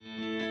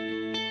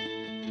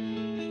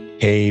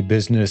Hey,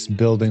 business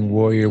building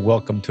warrior.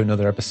 Welcome to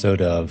another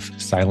episode of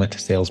Silent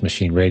Sales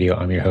Machine Radio.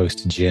 I'm your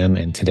host, Jim.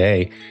 And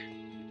today,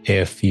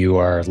 if you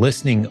are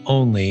listening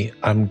only,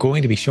 I'm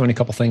going to be showing a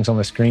couple things on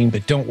the screen,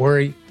 but don't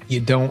worry, you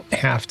don't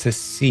have to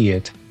see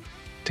it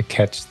to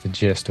catch the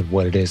gist of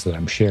what it is that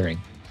I'm sharing.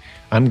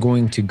 I'm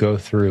going to go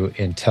through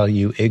and tell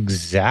you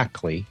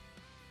exactly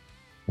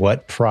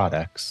what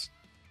products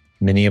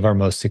many of our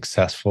most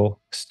successful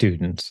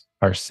students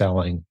are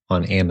selling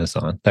on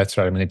Amazon. That's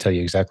right. I'm going to tell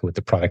you exactly what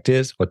the product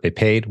is, what they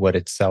paid, what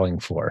it's selling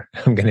for.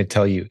 I'm going to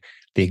tell you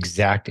the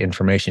exact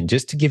information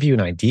just to give you an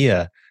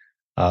idea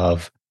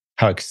of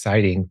how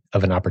exciting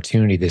of an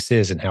opportunity this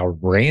is and how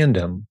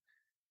random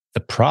the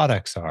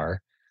products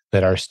are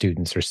that our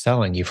students are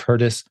selling. You've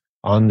heard us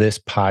on this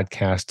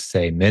podcast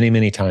say many,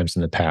 many times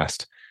in the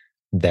past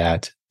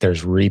that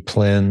there's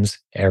replens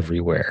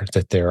everywhere,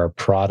 that there are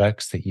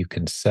products that you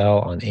can sell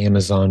on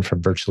Amazon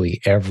from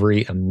virtually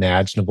every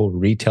imaginable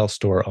retail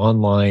store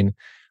online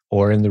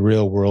or in the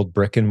real world,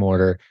 brick and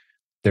mortar.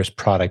 There's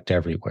product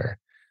everywhere.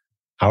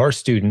 Our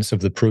students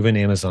of the Proven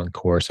Amazon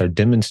course are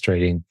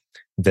demonstrating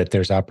that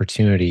there's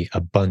opportunity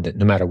abundant.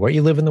 No matter where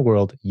you live in the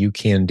world, you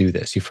can do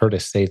this. You've heard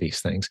us say these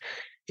things.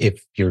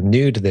 If you're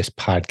new to this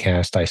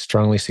podcast, I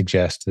strongly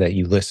suggest that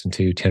you listen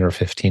to 10 or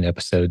 15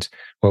 episodes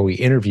where we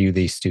interview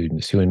these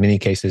students who in many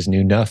cases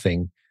knew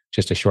nothing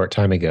just a short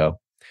time ago.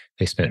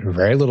 They spent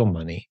very little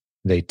money.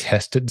 They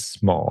tested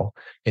small.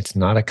 It's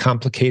not a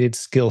complicated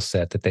skill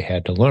set that they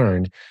had to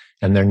learn.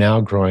 And they're now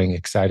growing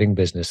exciting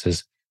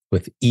businesses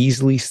with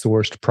easily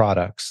sourced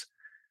products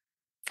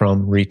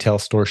from retail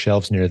store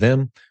shelves near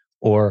them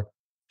or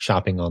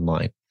shopping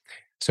online.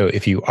 So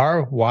if you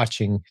are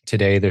watching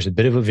today, there's a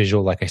bit of a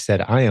visual. Like I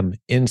said, I am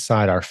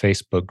inside our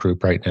Facebook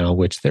group right now,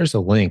 which there's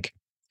a link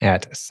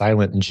at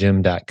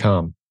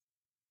silentjim.com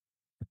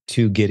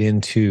to get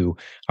into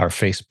our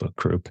Facebook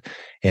group.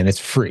 And it's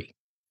free.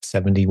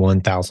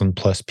 71,000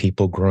 plus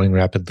people growing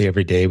rapidly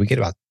every day. We get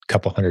about a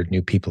couple hundred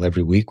new people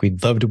every week.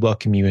 We'd love to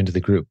welcome you into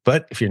the group.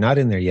 But if you're not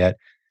in there yet,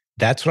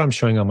 that's what I'm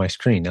showing on my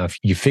screen. Now, if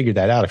you figured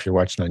that out, if you're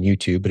watching on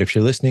YouTube, but if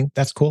you're listening,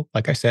 that's cool.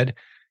 Like I said,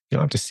 you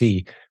don't have to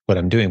see what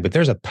I'm doing, but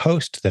there's a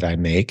post that I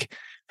make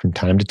from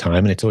time to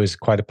time, and it's always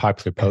quite a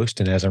popular post.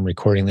 And as I'm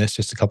recording this,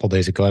 just a couple of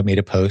days ago, I made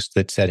a post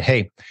that said,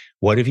 hey,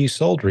 what have you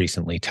sold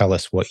recently? Tell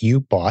us what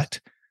you bought,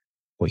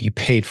 what you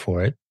paid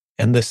for it,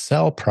 and the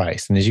sell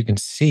price. And as you can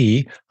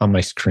see on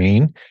my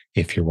screen,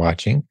 if you're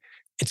watching,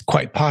 it's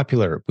quite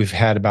popular. We've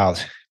had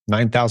about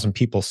 9,000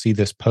 people see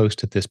this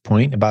post at this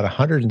point. About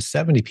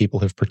 170 people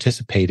have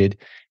participated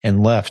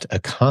and left a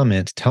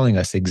comment telling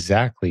us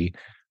exactly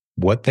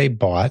what they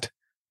bought,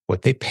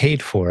 what they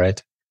paid for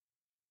it,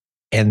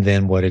 and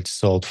then what it's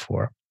sold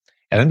for.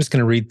 And I'm just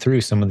going to read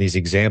through some of these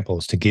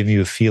examples to give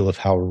you a feel of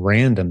how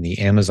random the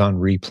Amazon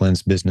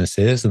replens business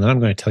is. And then I'm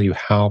going to tell you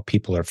how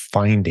people are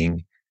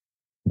finding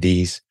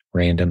these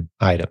random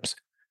items.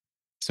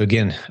 So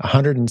again,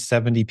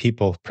 170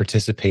 people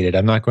participated.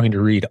 I'm not going to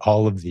read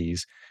all of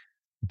these,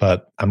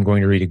 but I'm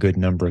going to read a good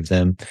number of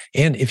them.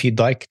 And if you'd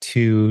like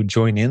to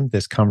join in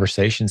this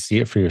conversation, see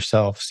it for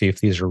yourself, see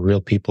if these are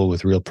real people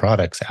with real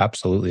products,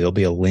 absolutely. There'll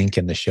be a link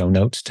in the show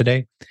notes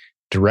today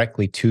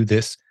directly to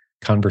this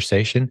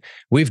conversation.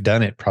 We've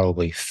done it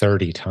probably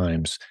 30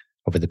 times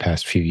over the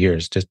past few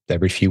years. Just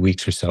every few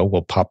weeks or so,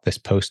 we'll pop this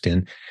post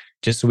in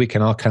just so we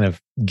can all kind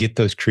of get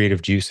those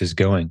creative juices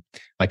going.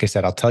 Like I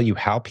said, I'll tell you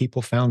how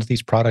people found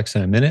these products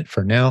in a minute.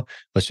 For now,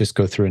 let's just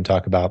go through and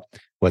talk about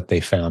what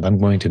they found. I'm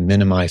going to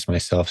minimize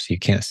myself so you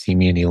can't see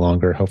me any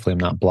longer. Hopefully I'm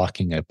not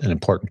blocking an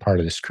important part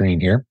of the screen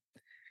here.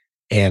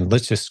 And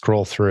let's just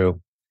scroll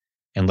through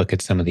and look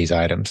at some of these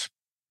items.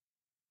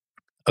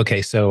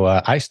 Okay, so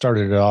I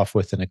started it off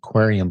with an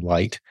aquarium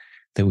light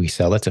that we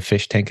sell. That's a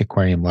fish tank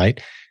aquarium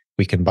light.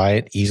 We can buy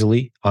it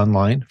easily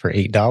online for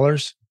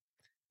 $8.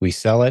 We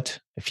sell it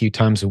a few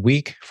times a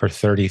week for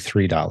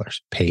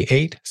 $33. Pay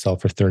 $8, sell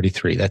for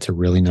 $33. That's a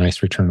really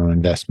nice return on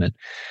investment.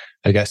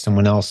 I got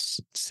someone else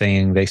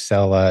saying they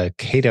sell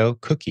Kato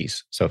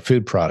cookies, so a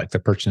food product. They're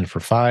purchasing for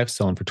 $5,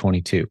 selling for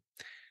 $22.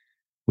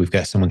 We've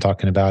got someone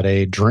talking about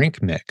a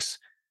drink mix.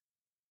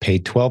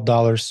 Paid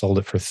 $12, sold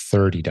it for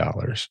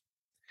 $30.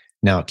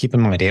 Now, keep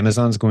in mind,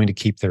 Amazon's going to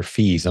keep their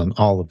fees on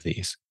all of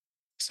these.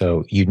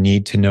 So you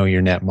need to know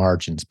your net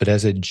margins. But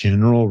as a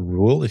general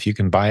rule, if you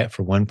can buy it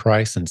for one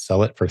price and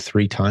sell it for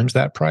 3 times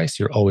that price,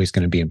 you're always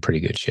going to be in pretty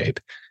good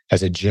shape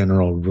as a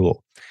general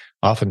rule.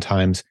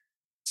 Oftentimes,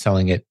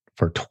 selling it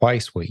for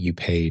twice what you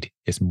paid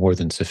is more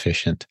than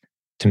sufficient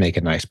to make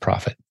a nice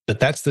profit. But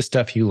that's the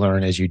stuff you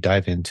learn as you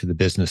dive into the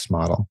business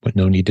model, but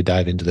no need to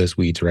dive into those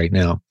weeds right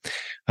now.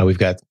 We've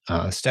got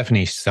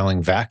Stephanie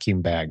selling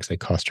vacuum bags. They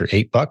cost her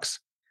 $8.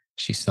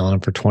 She's selling them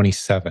for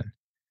 $27.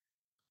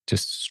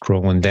 Just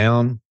scrolling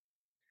down,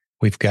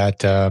 we've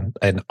got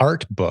an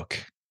art book.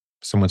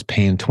 Someone's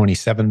paying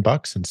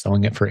 $27 and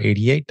selling it for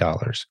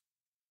 $88.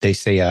 They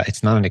say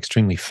it's not an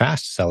extremely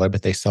fast seller,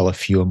 but they sell a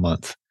few a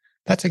month.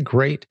 That's a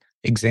great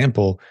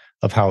example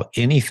of how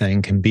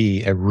anything can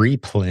be a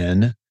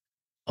replen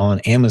on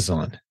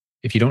Amazon.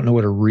 If you don't know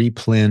what a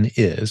replen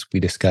is,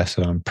 we discuss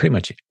it on pretty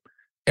much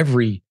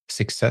every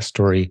success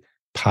story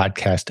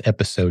podcast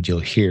episode you'll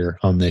hear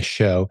on this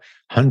show,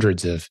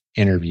 hundreds of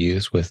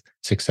interviews with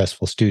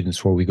successful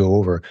students where we go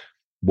over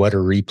what a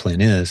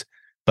replen is.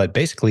 But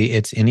basically,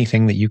 it's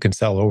anything that you can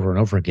sell over and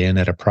over again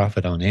at a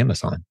profit on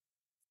Amazon.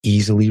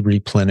 Easily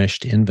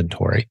replenished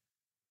inventory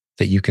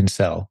that you can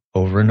sell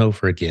over and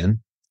over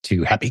again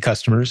to happy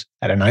customers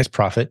at a nice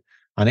profit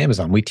on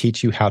Amazon. We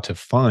teach you how to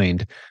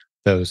find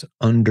those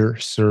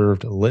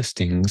underserved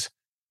listings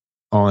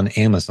on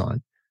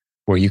Amazon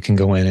where you can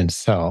go in and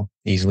sell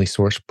easily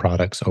sourced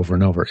products over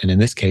and over. And in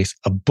this case,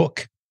 a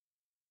book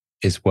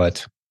is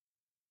what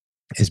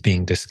is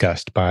being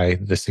discussed by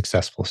the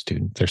successful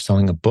student. They're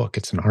selling a book.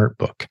 It's an art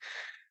book.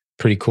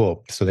 Pretty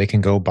cool. So they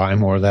can go buy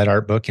more of that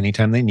art book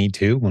anytime they need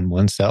to. When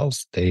one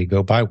sells, they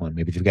go buy one.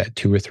 Maybe they've got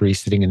 2 or 3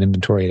 sitting in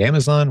inventory at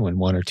Amazon. When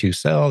 1 or 2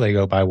 sell, they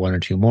go buy 1 or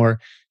 2 more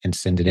and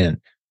send it in.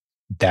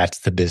 That's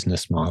the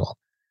business model.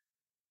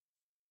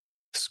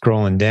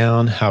 Scrolling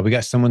down, we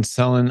got someone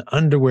selling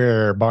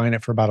underwear, buying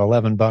it for about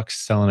 $11,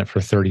 selling it for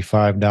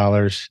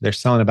 $35. They're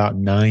selling about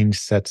 9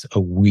 sets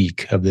a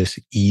week of this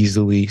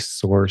easily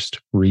sourced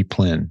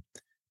replen.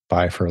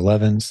 Buy for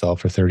 $11, sell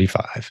for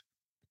 $35.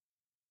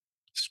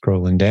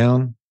 Scrolling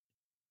down,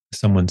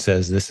 someone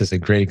says this is a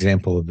great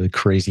example of the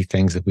crazy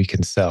things that we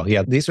can sell.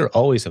 Yeah, these are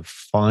always a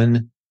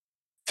fun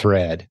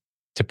thread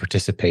to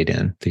participate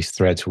in, these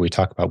threads where we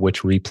talk about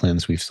which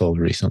replens we've sold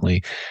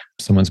recently.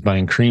 Someone's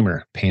buying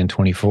creamer, paying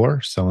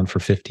 $24, selling for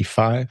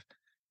 $55.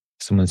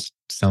 Someone's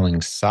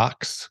selling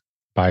socks,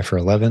 buy for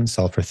 $11,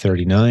 sell for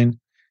 $39.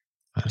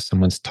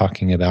 Someone's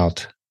talking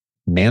about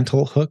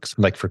mantle hooks,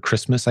 like for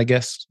Christmas, I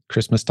guess,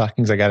 Christmas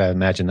stockings. I got to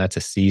imagine that's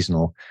a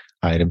seasonal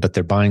item, but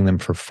they're buying them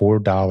for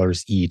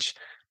 $4 each,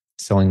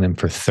 selling them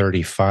for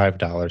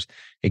 $35.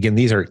 Again,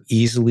 these are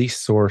easily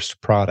sourced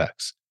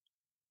products.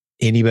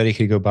 Anybody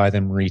could go buy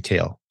them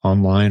retail,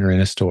 online or in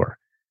a store.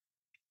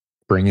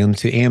 Bring them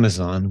to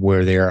Amazon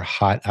where they are a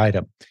hot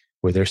item,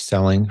 where they're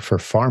selling for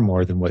far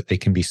more than what they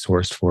can be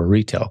sourced for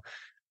retail.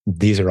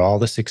 These are all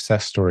the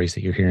success stories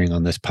that you're hearing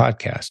on this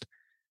podcast.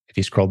 If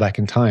you scroll back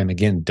in time,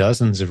 again,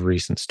 dozens of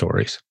recent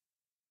stories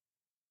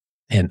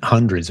and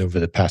hundreds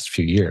over the past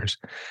few years.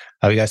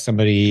 We got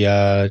somebody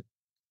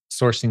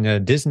sourcing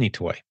a Disney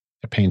toy.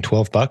 They're paying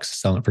 $12,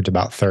 selling it for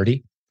about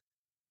 $30.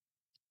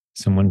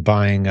 Someone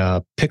buying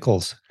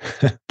pickles,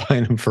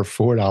 buying them for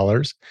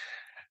 $4,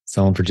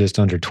 selling for just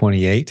under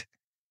 $28.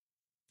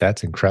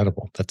 That's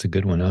incredible. That's a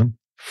good one, huh?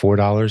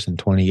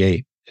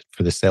 $4.28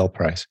 for the sale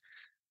price.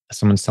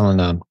 Someone's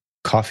selling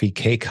coffee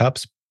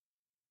K-cups,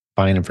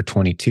 buying them for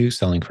 $22,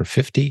 selling for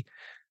 $50.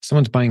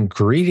 Someone's buying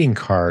greeting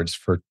cards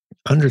for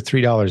under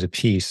 $3 a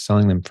piece,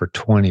 selling them for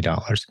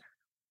 $20.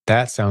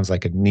 That sounds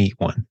like a neat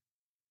one.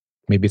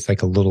 Maybe it's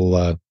like a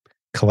little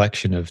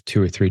collection of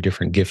 2 or 3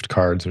 different gift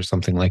cards or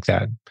something like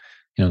that.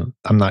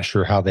 I'm not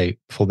sure how they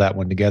pulled that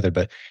one together,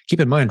 but keep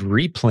in mind,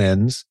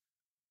 replens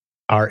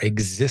are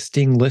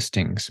existing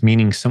listings,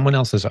 meaning someone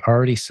else has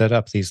already set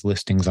up these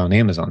listings on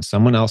Amazon.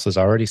 Someone else is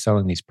already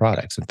selling these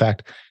products. In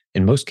fact,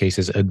 in most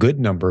cases, a good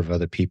number of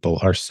other people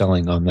are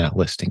selling on that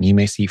listing. You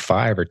may see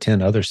 5 or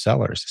 10 other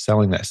sellers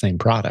selling that same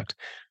product.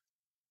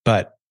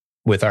 But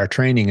with our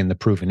training in the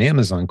Proven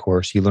Amazon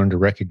course, you learn to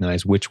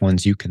recognize which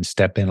ones you can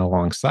step in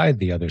alongside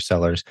the other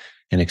sellers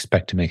and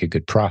expect to make a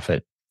good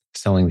profit,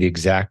 selling the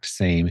exact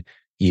same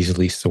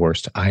easily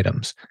sourced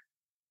items.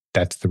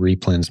 That's the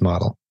replens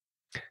model.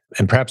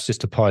 And perhaps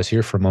just to pause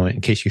here for a moment,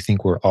 in case you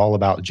think we're all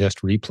about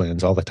just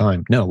replens all the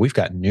time. No, we've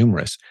got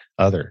numerous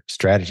other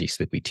strategies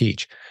that we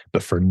teach.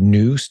 But for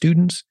new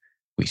students,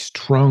 we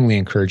strongly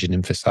encourage and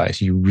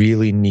emphasize you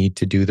really need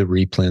to do the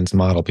replens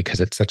model because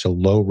it's such a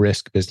low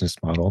risk business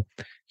model.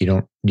 You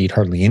don't need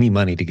hardly any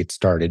money to get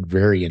started,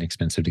 very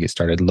inexpensive to get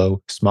started,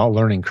 small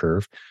learning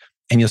curve.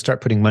 And you'll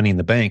start putting money in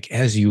the bank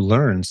as you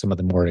learn some of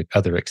the more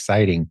other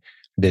exciting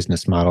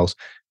business models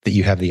that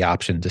you have the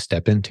option to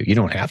step into. You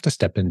don't have to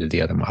step into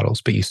the other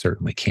models, but you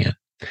certainly can.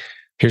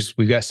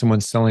 We've got someone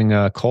selling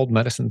a cold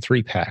medicine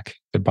 3-pack.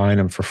 They're buying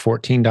them for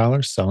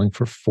 $14, selling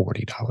for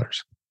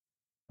 $40.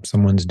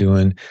 Someone's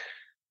doing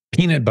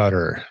peanut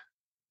butter,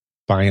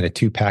 buying a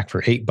 2-pack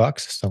for $8,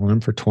 selling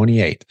them for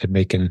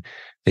 $28.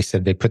 They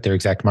said they put their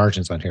exact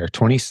margins on here,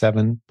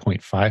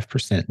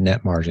 27.5%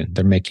 net margin.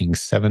 They're making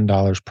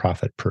 $7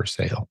 profit per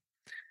sale.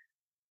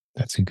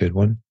 That's a good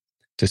one.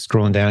 Just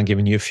scrolling down,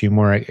 giving you a few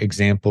more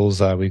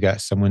examples. We've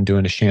got someone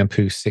doing a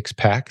shampoo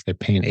 6-pack. They're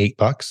paying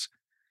 $8,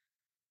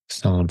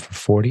 selling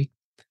for $40. We've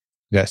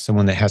got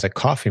someone that has a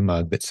coffee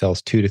mug that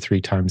sells 2 to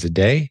 3 times a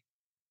day,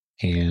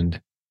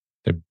 and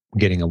they're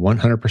getting a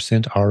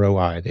 100%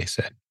 ROI, they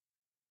said.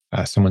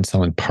 Someone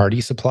selling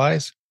party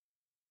supplies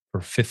for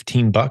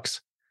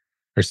 $15,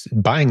 or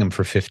buying them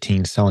for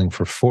 $15, selling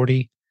for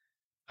 $40.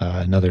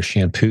 Another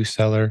shampoo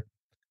seller.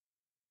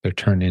 They're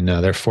turning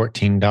their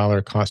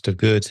 $14 cost of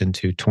goods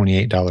into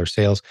 $28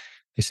 sales.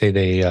 They say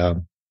they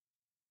are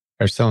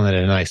selling it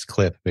at a nice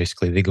clip.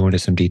 Basically, they go into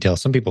some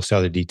details. Some people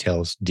sell the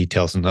details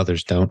and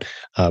others don't.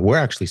 We're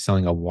actually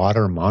selling a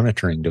water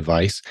monitoring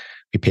device.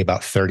 We pay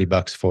about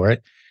 $30 for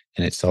it.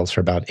 and it sells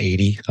for about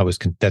 80.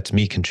 That's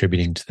me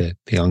contributing to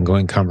the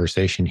ongoing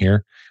conversation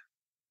here.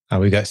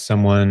 We got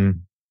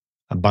someone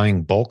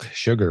buying bulk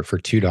sugar for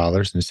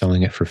 $2 and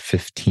selling it for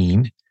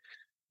 15. We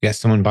got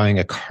someone buying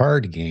a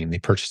card game. They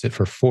purchased it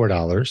for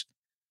 $4. It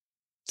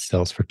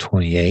sells for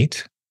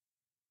 28.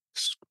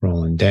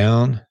 Scrolling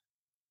down,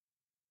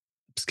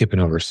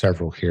 skipping over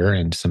several here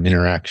and some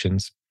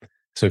interactions.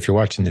 So if you're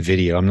watching the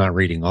video, I'm not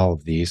reading all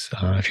of these.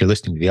 If you're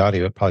listening to the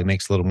audio, it probably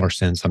makes a little more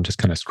sense. I'm just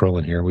kind of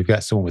scrolling here. We've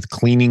got someone with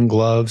cleaning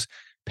gloves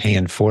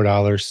paying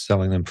 $4,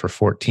 selling them for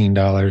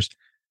 $14.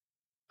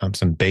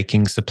 Some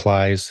baking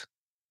supplies,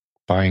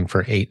 buying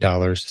for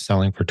 $8,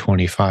 selling for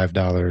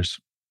 $25.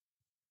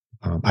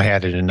 I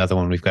added another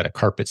one. We've got a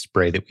carpet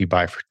spray that we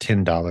buy for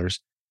 $10,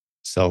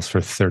 sells for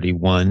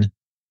 $31.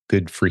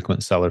 Good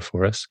frequent seller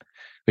for us.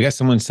 We got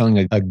someone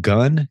selling a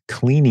gun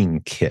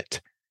cleaning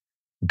kit.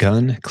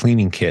 Gun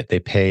cleaning kit. They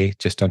pay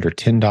just under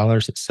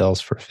 $10. It sells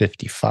for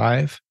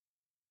 $55.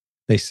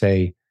 They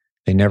say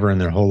they never in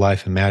their whole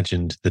life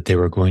imagined that they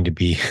were going to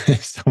be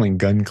selling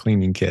gun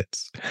cleaning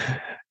kits.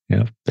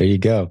 There you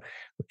go.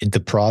 The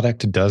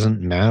product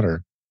doesn't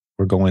matter.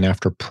 We're going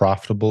after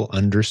profitable,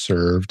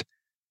 underserved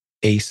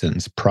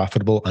ASINs,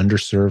 profitable,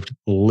 underserved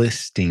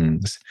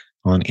listings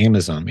on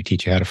Amazon. We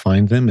teach you how to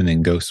find them and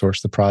then go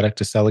source the product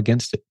to sell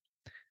against it.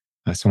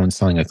 Someone's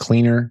selling a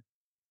cleaner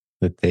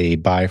that they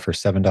buy for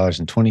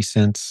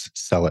 $7.20,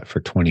 sell it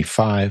for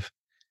 $25.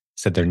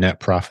 Said their net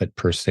profit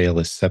per sale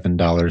is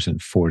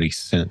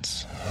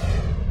 $7.40.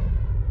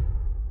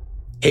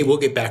 Hey, we'll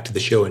get back to the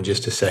show in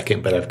just a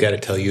second, but I've got to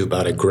tell you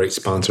about a great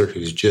sponsor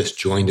who's just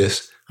joined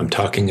us. I'm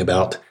talking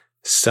about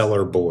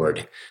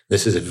Sellerboard.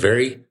 This is a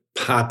very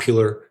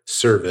popular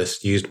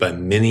service used by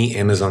many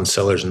Amazon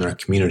sellers in our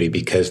community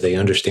because they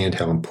understand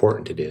how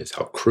important it is,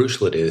 how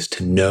crucial it is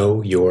to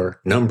know your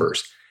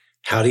numbers.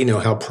 How do you know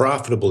how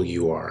profitable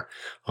you are?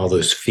 All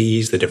those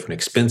fees, the different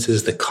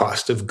expenses, the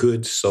cost of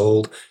goods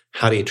sold.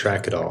 How do you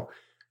track it all?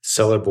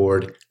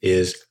 Sellerboard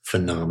is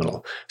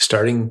phenomenal.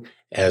 Starting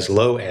as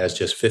low as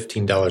just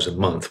 $15 a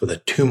month with a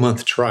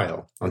 2-month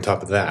trial on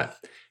top of that.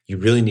 You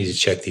really need to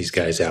check these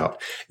guys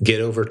out.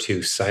 Get over to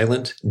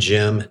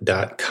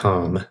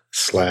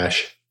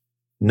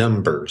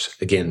silentjim.com/numbers.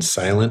 Again,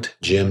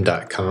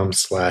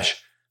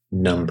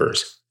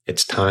 silentjim.com/numbers.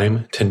 It's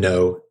time to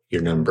know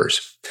your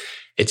numbers.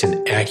 It's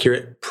an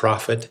accurate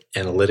profit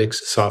analytics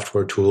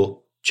software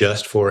tool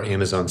just for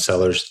Amazon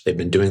sellers. They've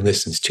been doing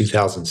this since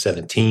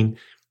 2017.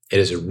 It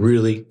is a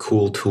really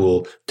cool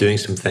tool doing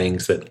some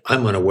things that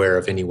I'm unaware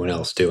of anyone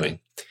else doing.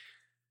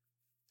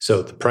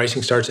 So the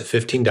pricing starts at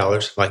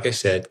 $15. Like I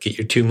said, get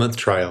your 2-month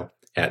trial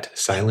at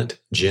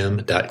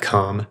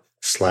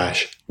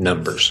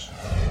silentjim.com/numbers.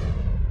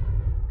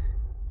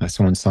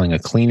 Someone's selling a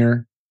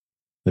cleaner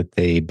that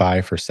they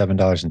buy for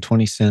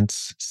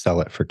 $7.20,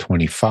 sell it for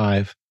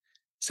 $25.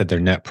 Said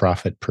their net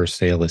profit per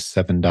sale is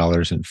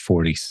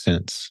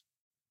 $7.40.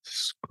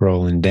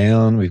 Scrolling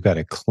down, we've got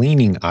a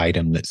cleaning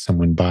item that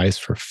someone buys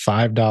for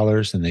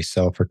 $5 and they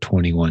sell for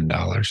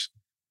 $21.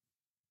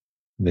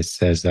 This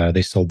says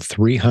they sold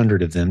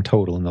 300 of them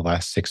total in the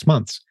last 6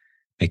 months,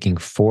 making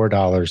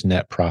 $4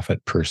 net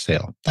profit per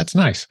sale. That's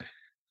nice.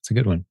 That's a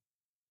good one.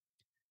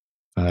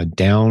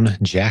 Down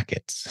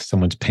jackets.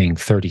 Someone's paying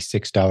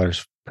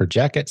 $36 per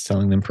jacket,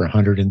 selling them for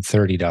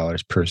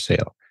 $130 per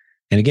sale.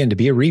 And again, to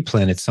be a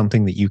replen, it's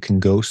something that you can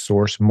go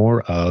source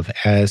more of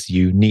as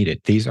you need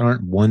it. These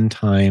aren't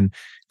one-time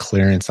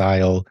clearance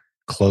aisle,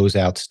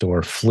 closeout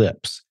store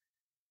flips.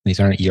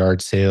 These aren't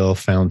yard sale,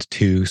 found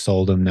 2,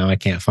 sold them, now I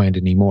can't find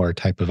any more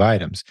type of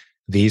items.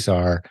 These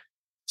are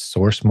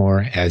source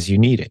more as you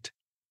need it.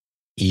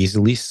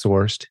 Easily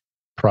sourced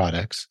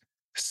products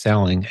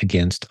selling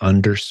against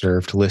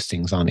underserved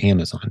listings on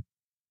Amazon.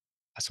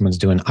 Someone's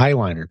doing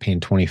eyeliner,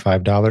 paying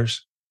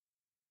 $25,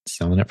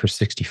 selling it for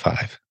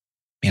 $65.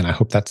 Man, I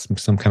hope that's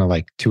some kind of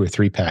like 2 or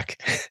 3 pack.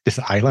 Does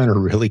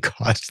eyeliner really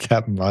cost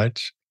that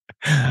much?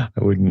 I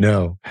wouldn't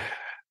know.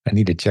 I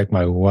need to check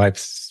my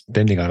wife's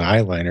spending on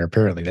eyeliner.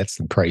 Apparently, that's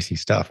some pricey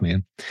stuff,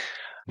 man.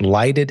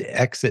 Lighted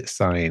exit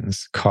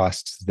signs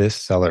costs this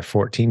seller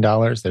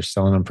 $14. They're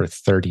selling them for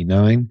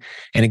 $39.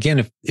 And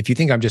again, if you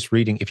think I'm just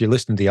reading, if you're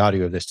listening to the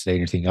audio of this today and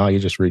you're thinking, oh, you're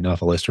just reading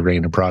off a list of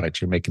random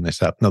products, you're making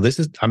this up. No,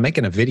 I'm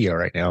making a video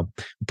right now.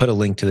 Put a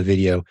link to the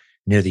video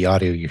near the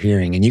audio you're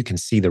hearing, and you can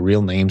see the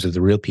real names of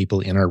the real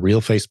people in our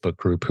real Facebook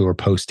group who are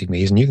posting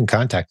these, and you can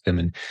contact them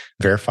and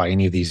verify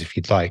any of these if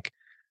you'd like.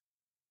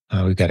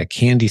 We've got a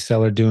candy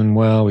seller doing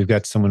well. We've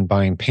got someone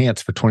buying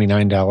pants for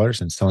 $29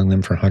 and selling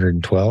them for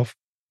 $112.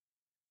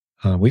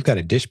 We've got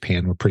a dish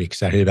pan we're pretty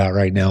excited about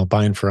right now,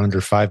 buying for under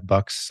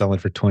 $5, selling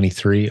for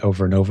 $23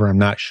 over and over. I'm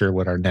not sure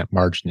what our net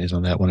margin is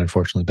on that one,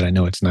 unfortunately, but I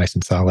know it's nice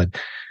and solid.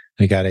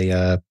 We got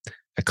a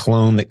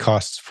cologne that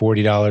costs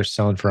 $40,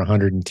 selling for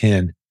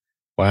 $110.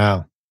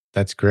 Wow,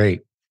 that's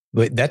great.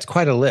 But that's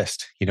quite a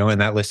list, and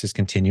that list is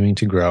continuing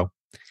to grow.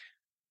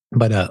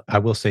 But I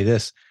will say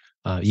this,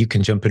 you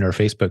can jump in our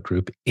Facebook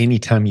group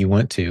anytime you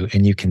want to,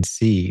 and you can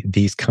see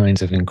these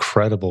kinds of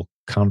incredible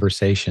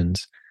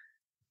conversations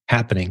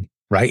happening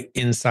right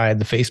inside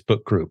the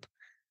Facebook group.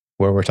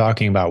 where we're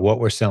talking about what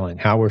we're selling,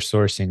 how we're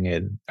sourcing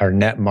it, our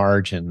net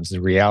margins,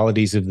 the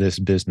realities of this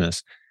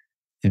business.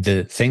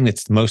 The thing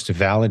that's most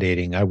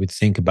validating, I would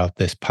think, about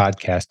this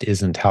podcast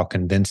isn't how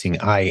convincing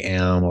I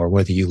am or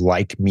whether you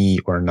like me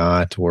or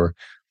not, or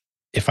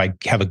if I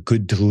have a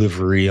good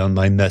delivery on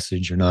my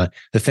message or not.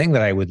 The thing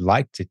that I would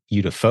like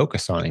you to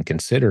focus on and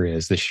consider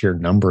is the sheer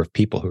number of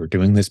people who are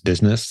doing this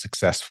business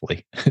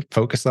successfully.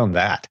 Focus on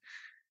that.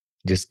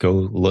 Just go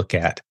look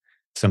at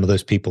some of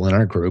those people in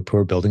our group who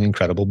are building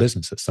incredible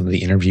businesses. Some of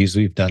the interviews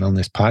we've done on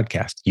this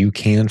podcast, you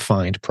can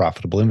find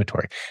profitable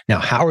inventory. Now,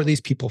 how are these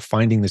people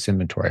finding this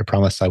inventory? I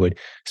promised I would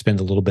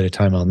spend a little bit of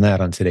time on that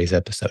on today's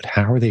episode.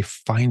 How are they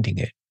finding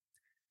it?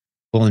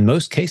 Well, in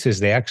most cases,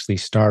 they actually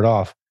start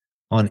off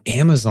on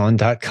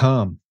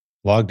Amazon.com,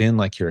 logged in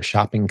like you're a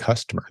shopping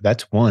customer.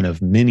 That's one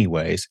of many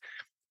ways.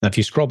 Now, if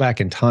you scroll back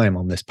in time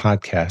on this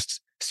podcast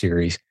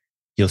series,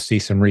 you'll see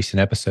some recent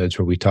episodes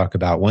where we talk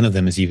about, one of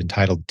them is even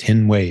titled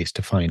 10 Ways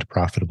to Find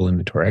Profitable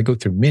Inventory. I go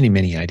through many,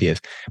 many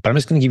ideas, but I'm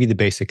just going to give you the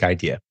basic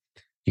idea.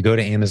 You go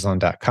to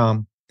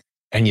Amazon.com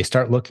and you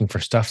start looking for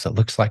stuff that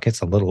looks like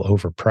it's a little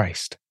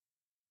overpriced.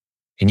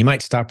 And you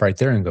might stop right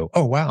there and go,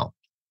 oh, wow,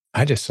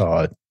 I just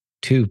saw a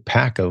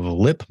 2-pack of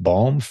lip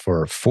balm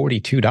for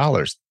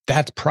 $42.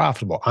 That's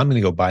profitable. I'm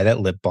going to go buy that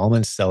lip balm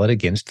and sell it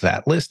against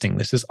that listing.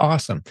 This is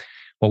awesome.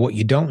 Well, what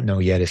you don't know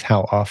yet is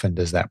how often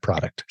does that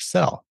product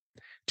sell?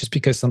 Just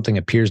because something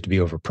appears to be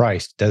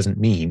overpriced doesn't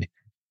mean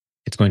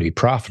it's going to be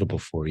profitable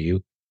for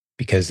you,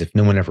 because if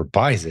no one ever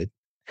buys it,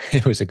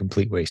 it was a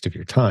complete waste of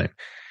your time.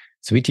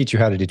 So we teach you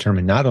how to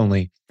determine not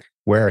only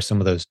where are some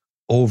of those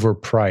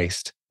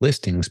overpriced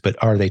listings, but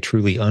are they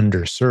truly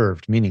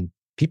underserved? Meaning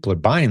people are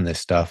buying this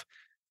stuff.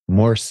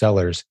 More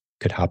sellers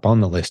could hop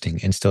on the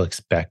listing and still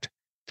expect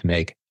to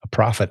make a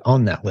profit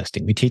on that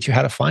listing. We teach you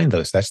how to find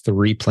those. That's the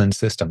Replen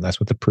system. That's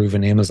what the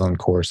Proven Amazon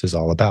course is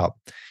all about.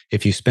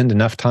 If you spend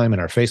enough time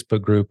in our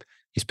Facebook group,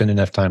 you spend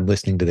enough time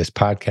listening to this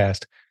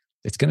podcast,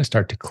 it's going to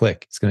start to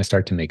click. It's going to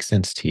start to make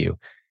sense to you.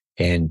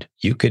 And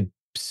you could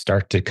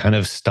start to kind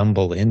of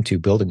stumble into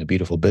building a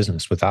beautiful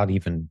business without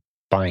even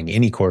buying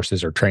any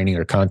courses or training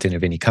or content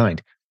of any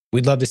kind.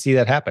 We'd love to see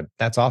that happen.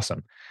 That's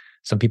awesome.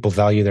 Some people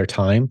value their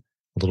time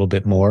a little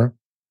bit more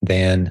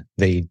than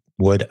they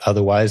would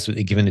otherwise,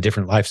 given a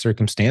different life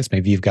circumstance.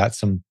 Maybe you've got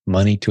some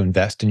money to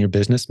invest in your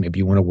business. Maybe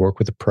you want to work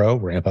with a pro,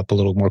 ramp up a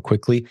little more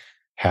quickly,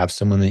 have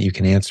someone that you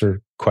can answer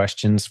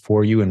questions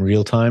for you in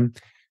real time.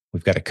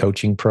 We've got a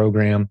coaching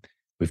program.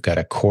 We've got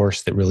a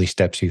course that really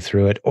steps you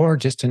through it, or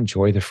just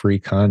enjoy the free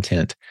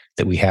content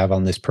that we have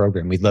on this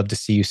program. We'd love to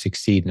see you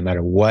succeed no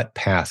matter what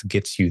path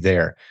gets you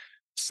there.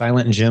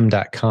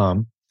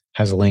 SilentJim.com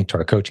has a link to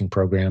our coaching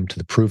program, to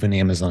the Proven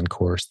Amazon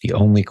course, the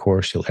only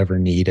course you'll ever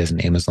need as an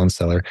Amazon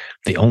seller,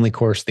 the only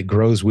course that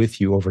grows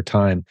with you over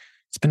time.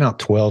 It's been out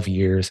 12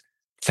 years.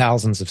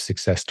 Thousands of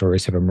success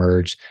stories have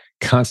emerged,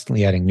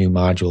 constantly adding new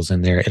modules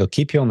in there. It'll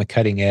keep you on the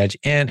cutting edge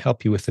and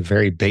help you with the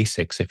very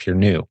basics if you're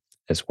new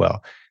as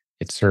well.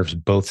 It serves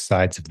both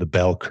sides of the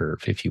bell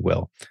curve, if you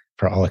will,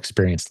 for all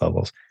experience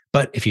levels.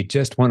 But if you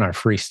just want our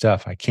free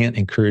stuff, I can't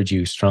encourage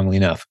you strongly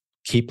enough.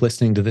 Keep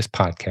listening to this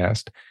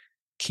podcast.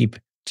 Keep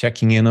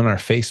checking in on our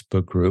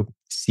Facebook group,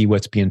 see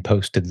what's being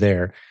posted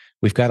there.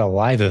 We've got a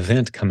live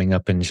event coming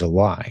up in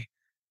July.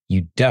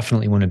 You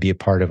definitely want to be a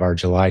part of our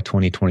July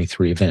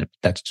 2023 event.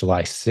 That's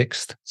July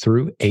 6th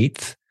through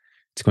 8th.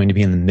 It's going to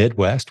be in the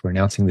Midwest. We're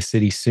announcing the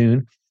city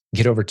soon.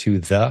 Get over to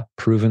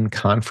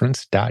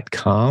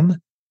theprovenconference.com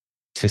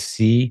to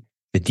see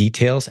the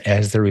details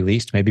as they're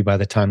released. Maybe by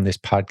the time this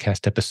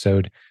podcast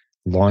episode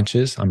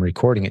launches, I'm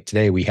recording it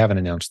today, we haven't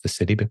announced the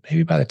city, but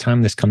maybe by the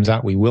time this comes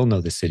out, we will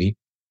know the city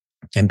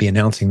and be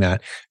announcing that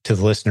to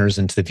the listeners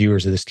and to the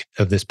viewers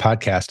of this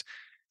podcast.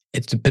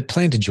 It's a bit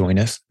plan to join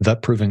us,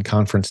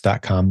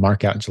 theprovenconference.com.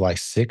 Mark out July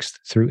 6th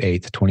through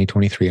 8th,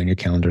 2023 on your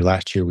calendar.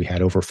 Last year, we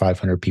had over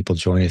 500 people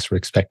join us. We're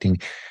expecting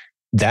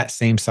that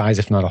same size,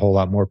 if not a whole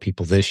lot more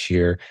people this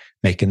year,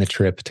 making the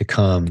trip to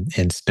come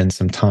and spend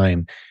some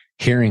time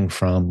hearing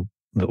from,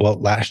 well,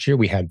 last year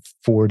we had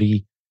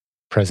 40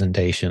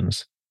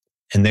 presentations,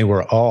 and they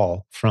were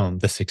all from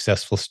the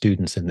successful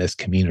students in this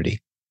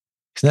community.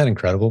 Isn't that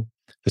incredible?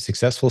 The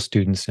successful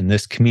students in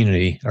this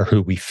community are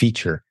who we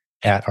feature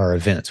at our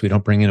events. We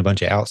don't bring in a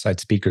bunch of outside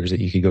speakers that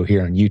you could go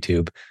hear on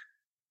YouTube.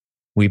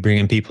 We bring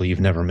in people you've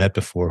never met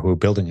before who are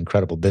building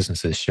incredible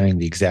businesses, sharing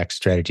the exact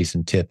strategies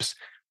and tips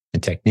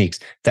and techniques.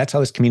 That's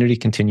how this community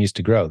continues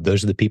to grow.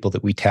 Those are the people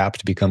that we tap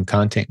to become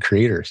content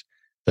creators.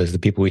 Those are the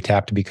people we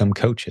tap to become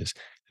coaches.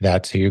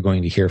 That's who you're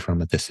going to hear from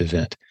at this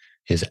event,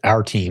 is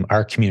our team,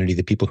 our community,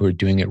 the people who are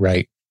doing it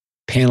right.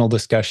 Panel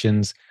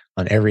discussions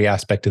on every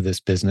aspect of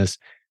this business.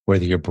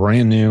 Whether you're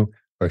brand new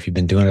or if you've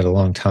been doing it a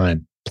long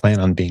time, plan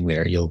on being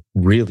there. You'll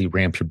really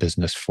ramp your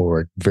business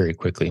forward very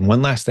quickly. And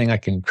one last thing I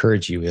can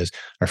encourage you is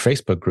our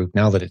Facebook group.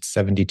 Now that it's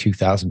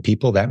 72,000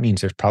 people, that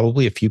means there's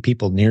probably a few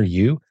people near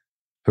you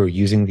who are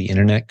using the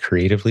internet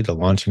creatively to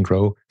launch and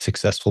grow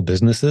successful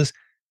businesses.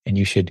 And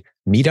you should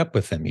meet up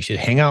with them. You should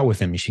hang out with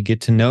them. You should get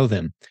to know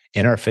them.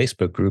 In our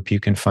Facebook group, you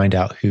can find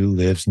out who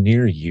lives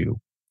near you.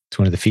 It's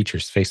one of the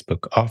features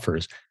Facebook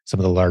offers some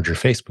of the larger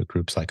Facebook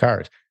groups like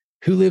ours.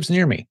 Who lives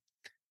near me?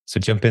 So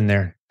jump in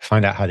there,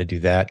 find out how to do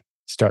that,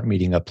 start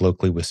meeting up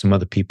locally with some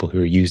other people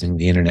who are using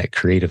the internet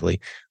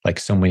creatively, like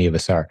so many of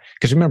us are.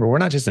 Because remember, we're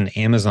not just an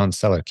Amazon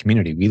seller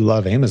community. We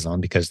love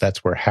Amazon because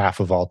that's where half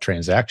of all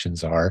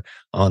transactions are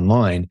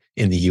online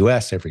in the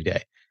US every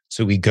day.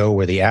 So we go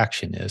where the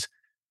action is.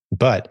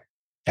 But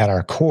at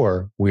our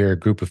core, we're a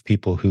group of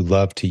people who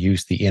love to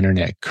use the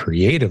internet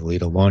creatively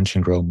to launch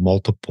and grow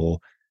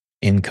multiple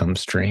income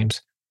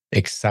streams,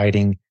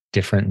 exciting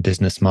different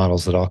business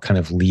models that all kind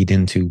of lead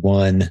into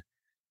one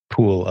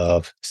pool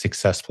of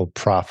successful,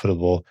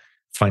 profitable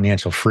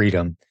financial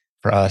freedom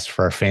for us,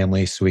 for our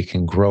families, so we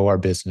can grow our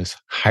business,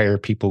 hire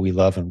people we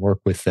love and work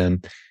with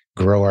them,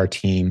 grow our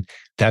team.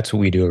 That's what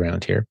we do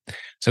around here.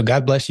 So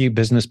God bless you,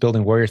 Business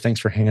Building Warrior.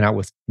 Thanks for hanging out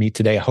with me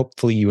today.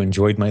 Hopefully you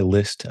enjoyed my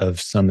list of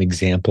some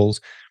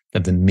examples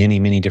of the many,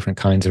 many different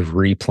kinds of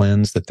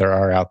replens that there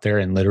are out there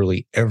in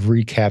literally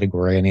every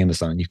category on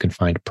Amazon. You can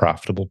find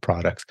profitable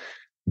products,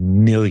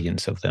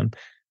 millions of them.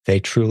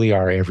 They truly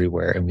are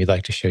everywhere. And we'd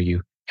like to show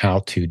you how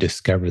to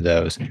discover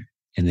those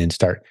and then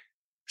start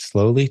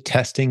slowly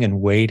testing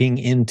and wading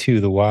into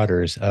the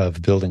waters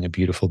of building a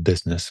beautiful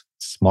business.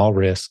 Small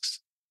risks,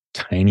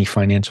 tiny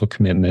financial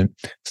commitment,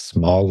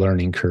 small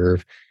learning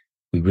curve.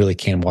 We really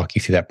can walk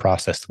you through that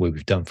process the way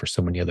we've done for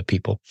so many other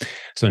people.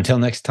 So until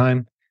next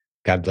time,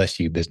 God bless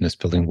you, Business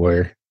Building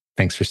Warrior.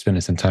 Thanks for spending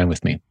some time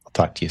with me. I'll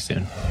talk to you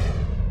soon.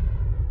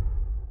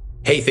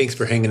 Hey, thanks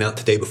for hanging out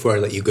today. Before I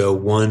let you go,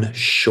 one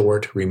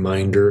short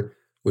reminder.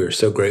 We are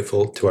so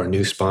grateful to our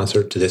new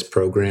sponsor to this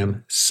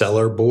program,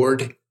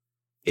 Sellerboard.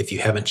 If you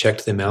haven't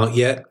checked them out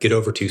yet, get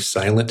over to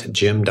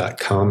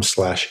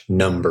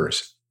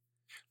silentjim.com/numbers.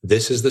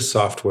 This is the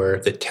software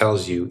that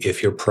tells you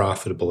if you're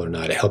profitable or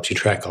not. It helps you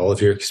track all of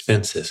your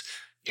expenses,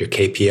 your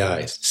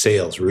KPIs,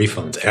 sales,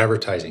 refunds,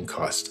 advertising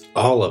costs,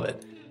 all of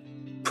it.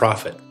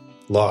 Profit,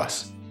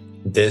 loss.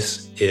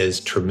 This is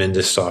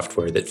tremendous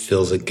software that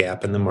fills a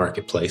gap in the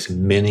marketplace.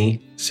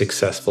 Many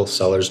successful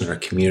sellers in our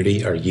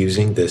community are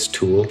using this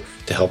tool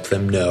to help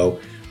them know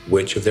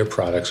which of their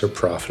products are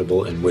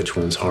profitable and which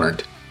ones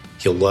aren't.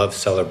 You'll love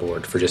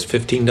Sellerboard. For just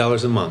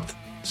 $15 a month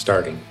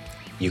starting,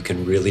 you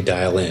can really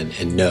dial in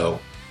and know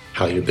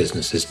how your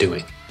business is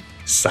doing.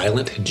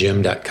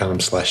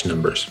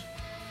 silentjim.com/numbers.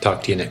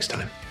 Talk to you next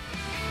time.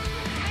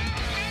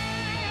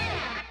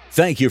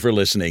 Thank you for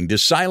listening to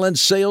Silent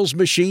Sales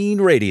Machine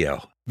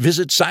Radio.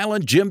 Visit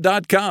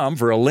silentjim.com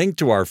for a link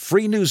to our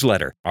free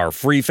newsletter, our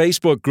free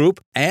Facebook group,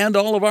 and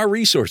all of our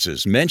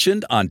resources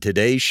mentioned on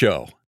today's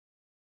show.